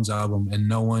Rolling Stones album, and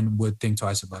no one would think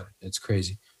twice about it. It's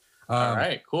crazy. All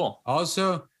right, cool.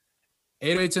 Also,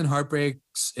 808s and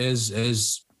Heartbreaks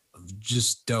is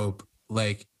just dope.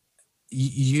 Like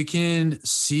you can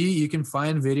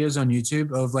find videos on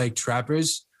YouTube of like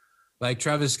trappers like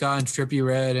Travis Scott and Trippie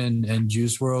Redd and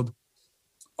Juice WRLD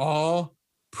all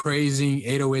praising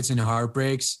 808s and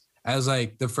Heartbreaks as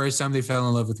like the first time they fell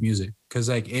in love with music, because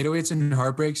like 808s and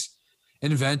Heartbreaks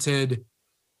invented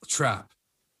trap.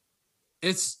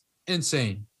 It's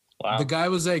insane. Wow. The guy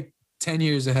was like 10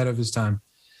 years ahead of his time.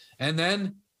 And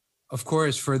then of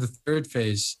course for the third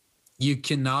phase, you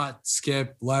cannot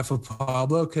skip Life of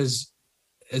Pablo because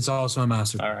it's also a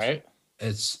masterpiece. All right.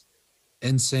 It's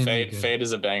insane. Fade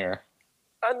is a banger.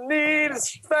 I need his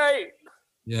fate.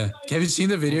 Yeah. Have you seen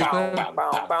the video clip? Have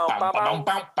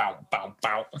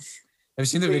you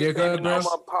seen the video clip, bro? No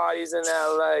more parties in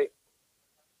LA.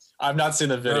 I've not seen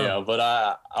the video, but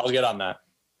I'll get on that.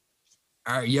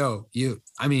 All right, all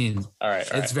right.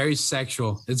 It's very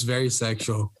sexual. It's very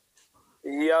sexual.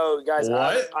 Yo, guys,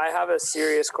 I have a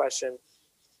serious question.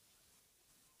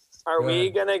 Are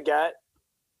we gonna get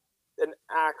an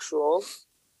actual,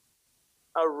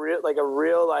 a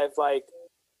real life, like,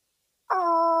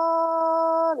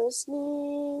 honestly,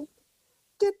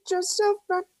 get yourself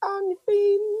back on your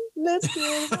feet. Let's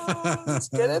get it on. Let's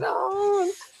get it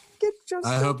on. Get yourself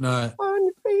I hope not. on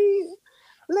your feet.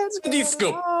 Let's get it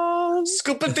on.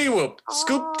 Scoopity whoop.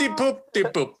 Scoopty poop de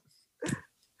poop.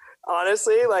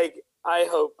 Honestly, like, I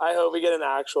hope we get an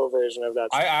actual version of that.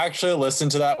 I actually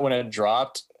listened to that when it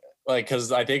dropped, like,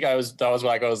 because I think that was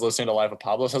like I was listening to Life of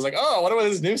Pablo. So I was like, oh, I wonder what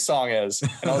his new song is.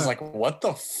 And I was like, what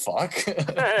the fuck?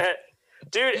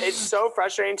 Dude, it's so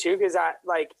frustrating too because that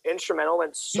like instrumental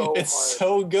went so hard. It's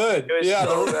so good. It was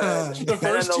so good. The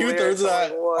first 2/3 of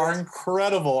that are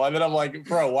incredible. And then I'm like,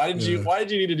 bro, why did you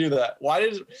need to do that? Why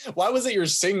was it your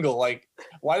single? Like,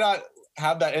 why not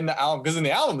have that in the album? Because in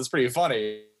the album it's pretty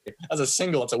funny. as a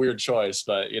single, it's a weird choice,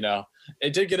 but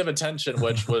it did get him attention,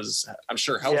 which was, I'm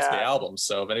sure, helped the album.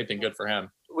 So if anything, good for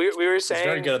him. We were saying he's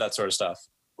very good at that sort of stuff.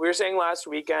 We were saying last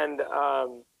weekend,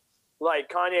 like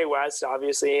Kanye West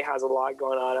obviously has a lot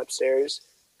going on upstairs,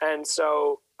 and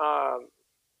so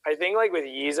I think like with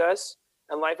Yeezus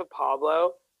and Life of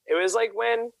Pablo, it was like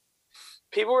when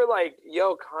people were like,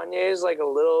 "Yo, Kanye is like a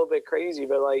little bit crazy,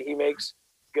 but like he makes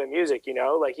good music,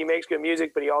 like he makes good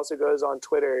music, but he also goes on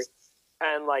Twitter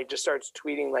and like just starts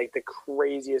tweeting like the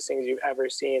craziest things you've ever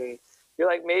seen." And you're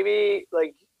like, maybe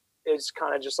like it's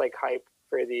kind of just like hype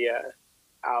for the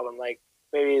album, like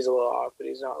maybe he's a little off, but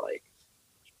he's not like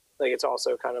it's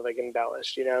also kind of like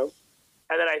embellished, And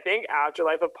then I think after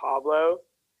Life of Pablo,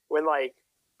 when like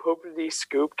Poopity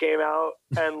Scoop came out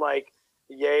and like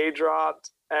Ye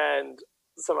dropped and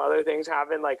some other things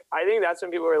happened, like I think that's when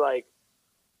people were like,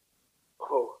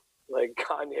 oh, like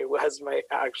Kanye West might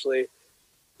actually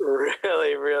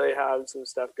really, really have some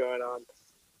stuff going on.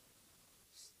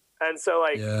 And so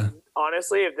like,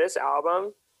 honestly, if this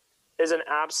album is an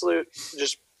absolute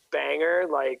just banger,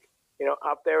 like,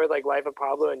 up there with like Life of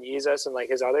Pablo and Yeezus and like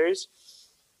his others,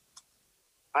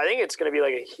 I think it's going to be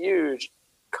like a huge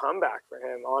comeback for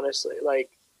him, honestly.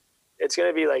 Like, it's going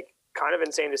to be like kind of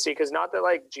insane to see, because not that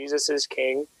like Jesus is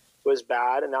King was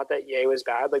bad and not that Ye was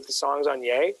bad. Like the songs on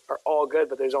Ye are all good,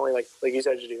 but there's only like you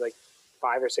said, you do like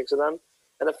 5 or 6 of them.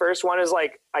 And the first one is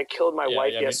like, I killed my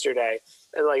wife yesterday.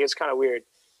 And like, it's kind of weird.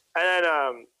 And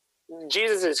then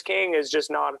Jesus is King is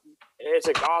just not, it's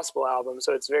a gospel album,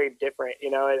 so it's very different. I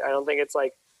don't think it's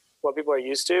like what people are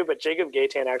used to, but Jacob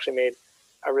Gaytan actually made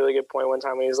a really good point one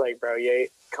time when he was like, bro,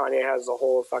 Kanye has the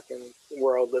whole fucking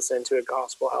world listening to a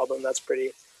gospel album. That's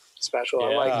pretty special.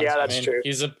 I'm like, that's true.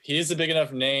 He's a big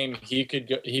enough name. He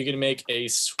could make a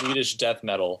Swedish death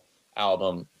metal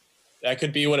album. That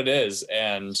could be what it is.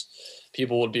 And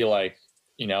people would be like,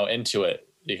 into it,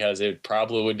 because it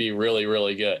probably would be really,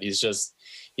 really good.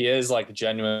 He is like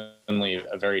genuinely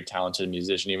a very talented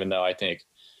musician, even though I think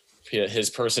his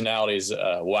personality is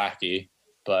wacky,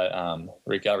 but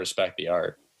we gotta respect the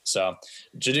art. So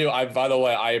Jadu, by the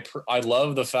way, I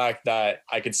love the fact that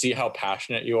I could see how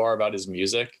passionate you are about his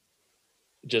music.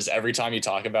 Just every time you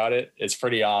talk about it, it's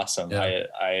pretty awesome. Yeah.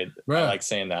 I like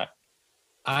saying that.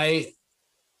 I'm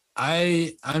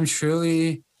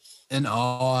truly in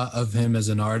awe of him as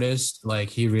an artist. Like,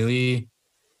 he really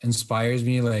inspires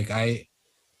me. Like,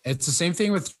 it's the same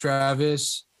thing with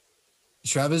Travis.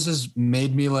 Travis has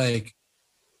made me like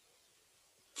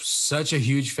such a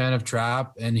huge fan of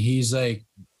trap, and he's like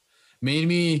made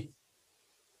me,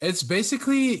 it's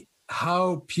basically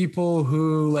how people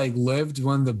who like lived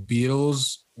when the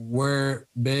Beatles were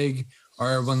big,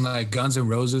 or when like Guns N'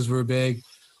 Roses were big,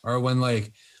 or when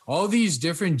like all these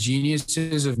different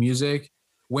geniuses of music,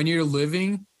 when you're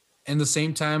living in the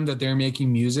same time that they're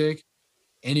making music,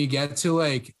 and you get to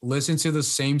like listen to the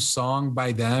same song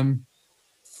by them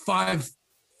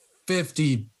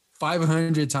 550,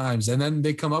 500 times, and then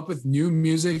they come up with new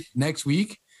music next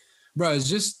week, bro. It's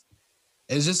just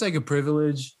like a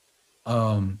privilege.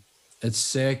 It's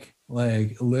sick.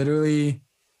 Like, literally,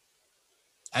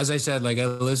 as I said, like I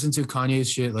listen to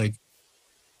Kanye's shit like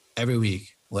every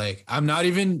week. Like, I'm not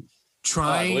even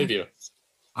trying. I believe you.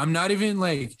 I'm not even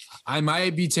like, I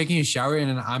might be taking a shower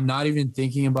and I'm not even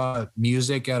thinking about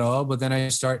music at all. But then I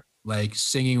start like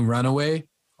singing Runaway,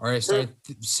 or I start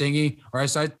singing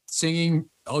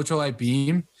Ultralight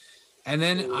Beam. And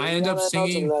then I end up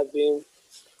singing,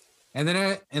 and then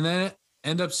I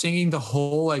end up singing the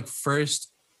whole like first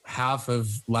half of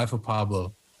Life of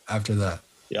Pablo after that.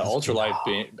 Yeah,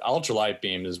 Ultralight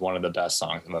Beam is one of the best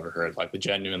songs I've ever heard. Like,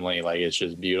 genuinely, like, it's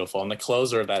just beautiful. And the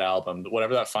closer of that album,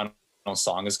 whatever that final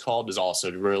song is called, is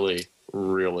also really,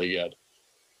 really good.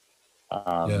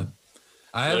 I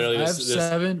have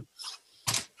 7.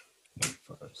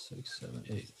 5, 6, 7,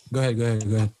 8. Go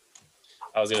ahead.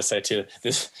 I was gonna say too,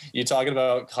 you talking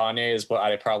about Kanye is what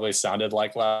I probably sounded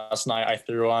like last night. I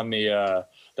threw on the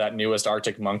that newest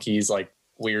Arctic Monkeys like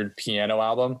weird piano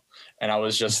album, and I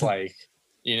was just like,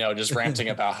 just ranting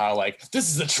about how like this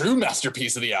is the true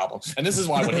masterpiece of the album, and this is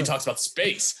why when he talks about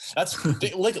space,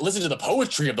 listen to the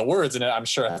poetry of the words, and I'm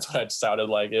sure that's what it sounded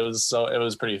like. It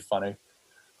was pretty funny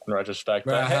in retrospect.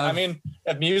 But hey, I mean,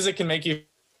 if music can make you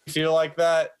feel like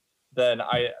that, then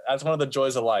that's one of the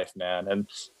joys of life, man. And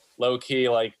low key,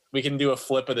 like, we can do a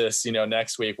flip of this,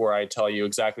 next week, where I tell you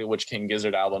exactly which King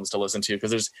Gizzard albums to listen to,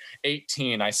 because there's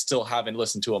 18. I still haven't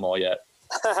listened to them all yet.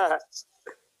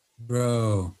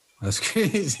 Bro, that's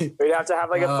crazy. We'd have to have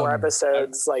like a 4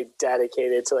 episodes like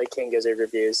dedicated to like King Gizzard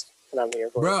reviews, and I'm here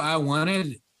for it. Bro, I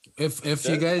wanted, if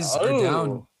you guys are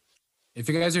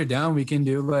down, we can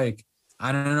do like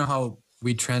I don't know how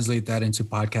we translate that into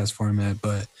podcast format,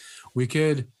 but we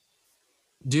could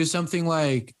do something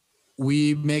like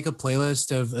we make a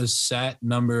playlist of a set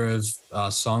number of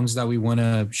songs that we want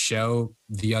to show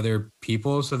the other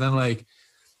people. So then like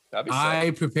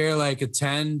I prepare like a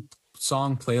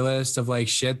 10-song playlist of like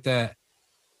shit that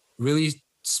really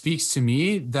speaks to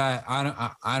me that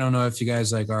I don't know if you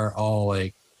guys like are all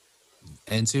like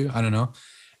into, I don't know.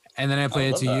 And then I play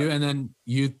it to you, and then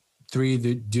you three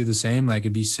do the same. Like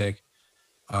it'd be sick.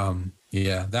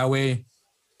 Yeah, that way.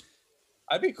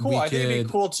 I'd be cool. I think it'd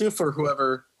be cool too for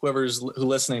whoever's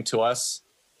listening to us.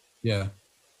 Yeah.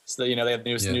 So that, you know, they have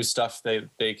new stuff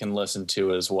they can listen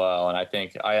to as well. And I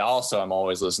think I'm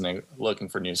always looking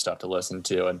for new stuff to listen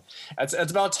to. And it's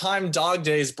about time Dog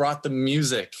Days brought the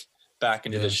music back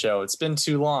into the show. It's been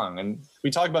too long, and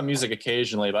we talk about music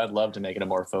occasionally, but I'd love to make it a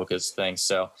more focused thing.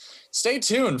 So stay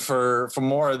tuned for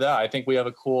more of that. I think we have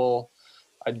a cool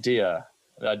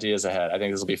ideas ahead. I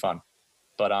think this will be fun.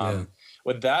 But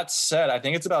with that said, I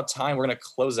think it's about time we're going to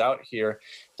close out here.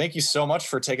 Thank you so much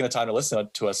for taking the time to listen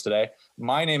to us today.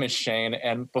 My name is Shane,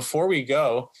 and before we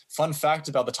go, fun fact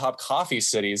about the top coffee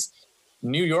cities: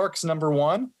 New York's number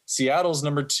 1, Seattle's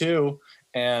number 2,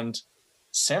 and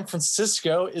San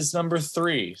Francisco is number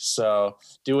 3. So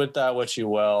do with that what you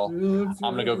will. I'm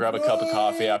going to go grab a cup of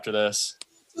coffee after this.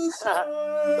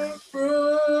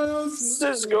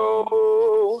 Francisco.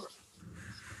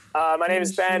 My name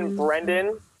is Ben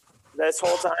Brendan. This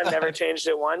whole time, never changed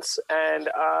it once. And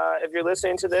if you're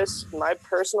listening to this, my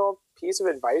personal piece of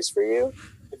advice for you,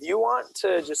 if you want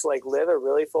to just like live a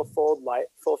really fulfilled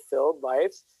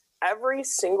life, every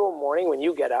single morning when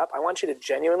you get up, I want you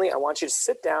to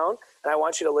sit down and I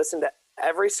want you to listen to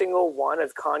every single one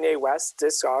of Kanye West's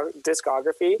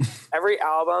discography, every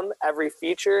album, every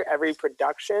feature, every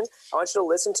production. I want you to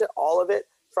listen to all of it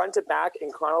front to back in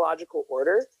chronological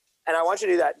order. And I want you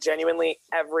to do that genuinely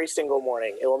every single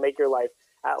morning. It will make your life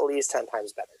at least 10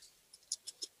 times better.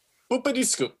 Boopity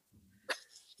scoop.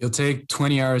 It'll take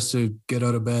 20 hours to get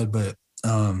out of bed, but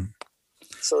so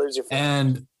there's your phone.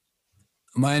 And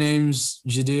my name's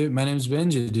Jadu. My name's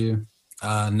Ben Jadu.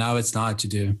 Now it's not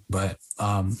Jadu, but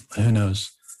who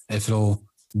knows if it'll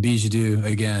be Jadu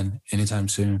again anytime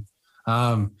soon.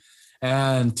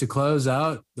 And to close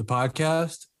out the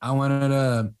podcast, I wanted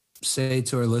to say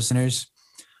to our listeners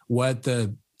what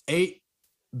the 8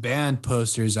 band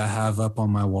posters I have up on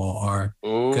my wall are.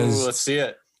 Ooh, let's see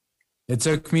it. It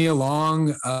took me a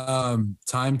long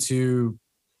time to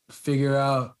figure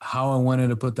out how I wanted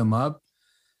to put them up.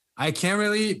 I can't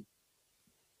really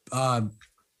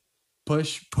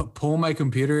pull my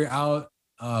computer out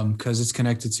because it's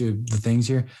connected to the things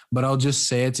here, but I'll just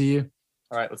say it to you.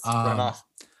 All right, let's run off.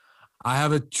 I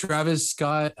have a Travis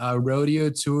Scott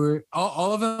rodeo tour.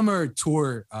 All of them are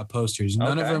tour posters.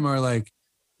 None of them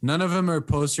are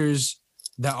posters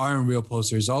that aren't real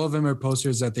posters. All of them are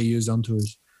posters that they used on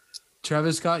tours.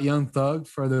 Travis Scott, Young Thug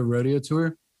for the rodeo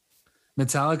tour.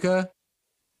 Metallica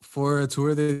for a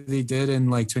tour that they did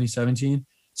in like 2017.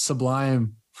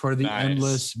 Sublime for the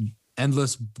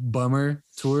Endless Bummer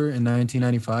tour in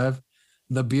 1995.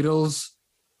 The Beatles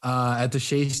at the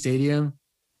Shea Stadium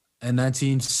in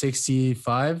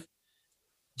 1965.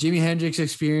 Jimi Hendrix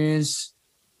Experience.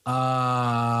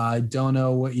 I don't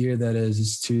know what year that is.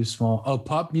 It's too small. Oh,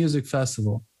 Pop Music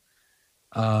Festival.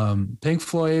 Pink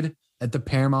Floyd at the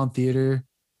Paramount Theater.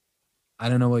 I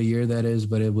don't know what year that is,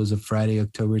 but it was a Friday,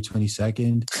 October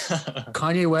 22nd.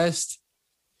 Kanye West,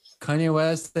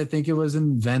 I think it was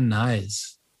in Van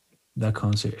Nuys, that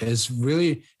concert. It's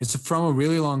from a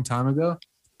really long time ago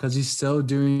because he's still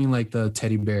doing like the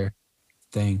teddy bear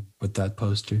thing with that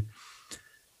poster.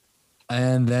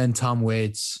 And then Tom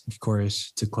Waits, of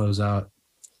course, to close out.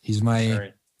 He's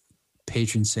my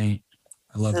patron saint.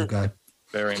 I love the guy.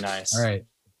 Very nice. All right.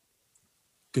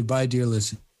 Goodbye, dear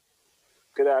listener.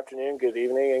 Good afternoon, good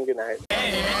evening, and good night.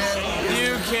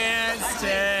 You can't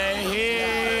stay here.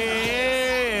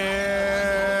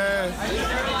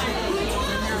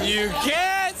 You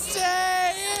can't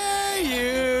stay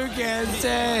here. You can't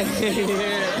stay here.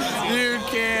 You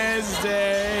can't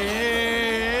stay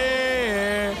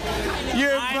here.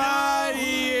 Your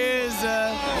body is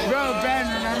a... Bro, Ben,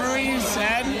 remember what you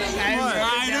said?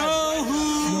 I know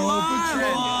who I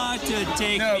want to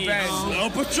take me home. Snow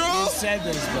Patrol? You said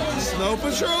this, bro. Snow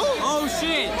Patrol? Oh,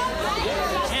 shit.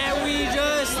 Can we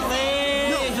just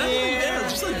lay here?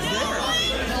 Just like there.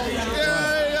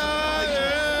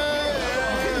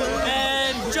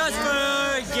 And just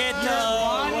forget the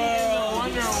world.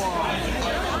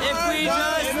 If we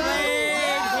just lay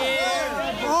here.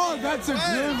 Oh, that That's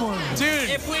a good one. Dude,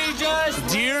 If we just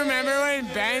do you remember when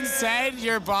Ben said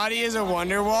your body is a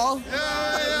wonder wall?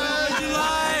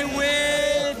 lie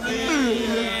with me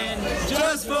and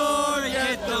just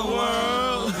forget the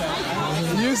world.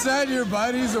 You said your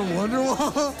body's a wonder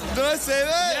wall? Did I say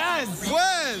that? Yes.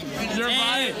 When? Your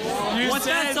body. You What's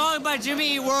said, that song by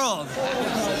Jimmy Eat World?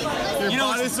 Your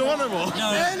know- body's a wonder wall.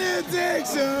 No, And it takes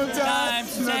some time. time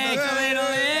to take a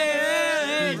little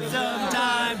some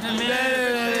time to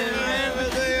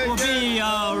live. We'll be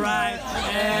alright.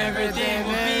 Everything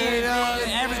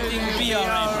will be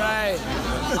alright.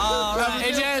 Alright.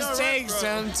 it just takes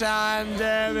some time.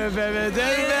 Alright.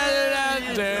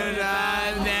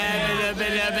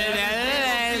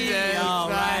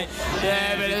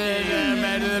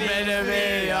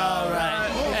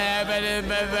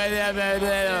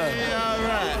 Alright.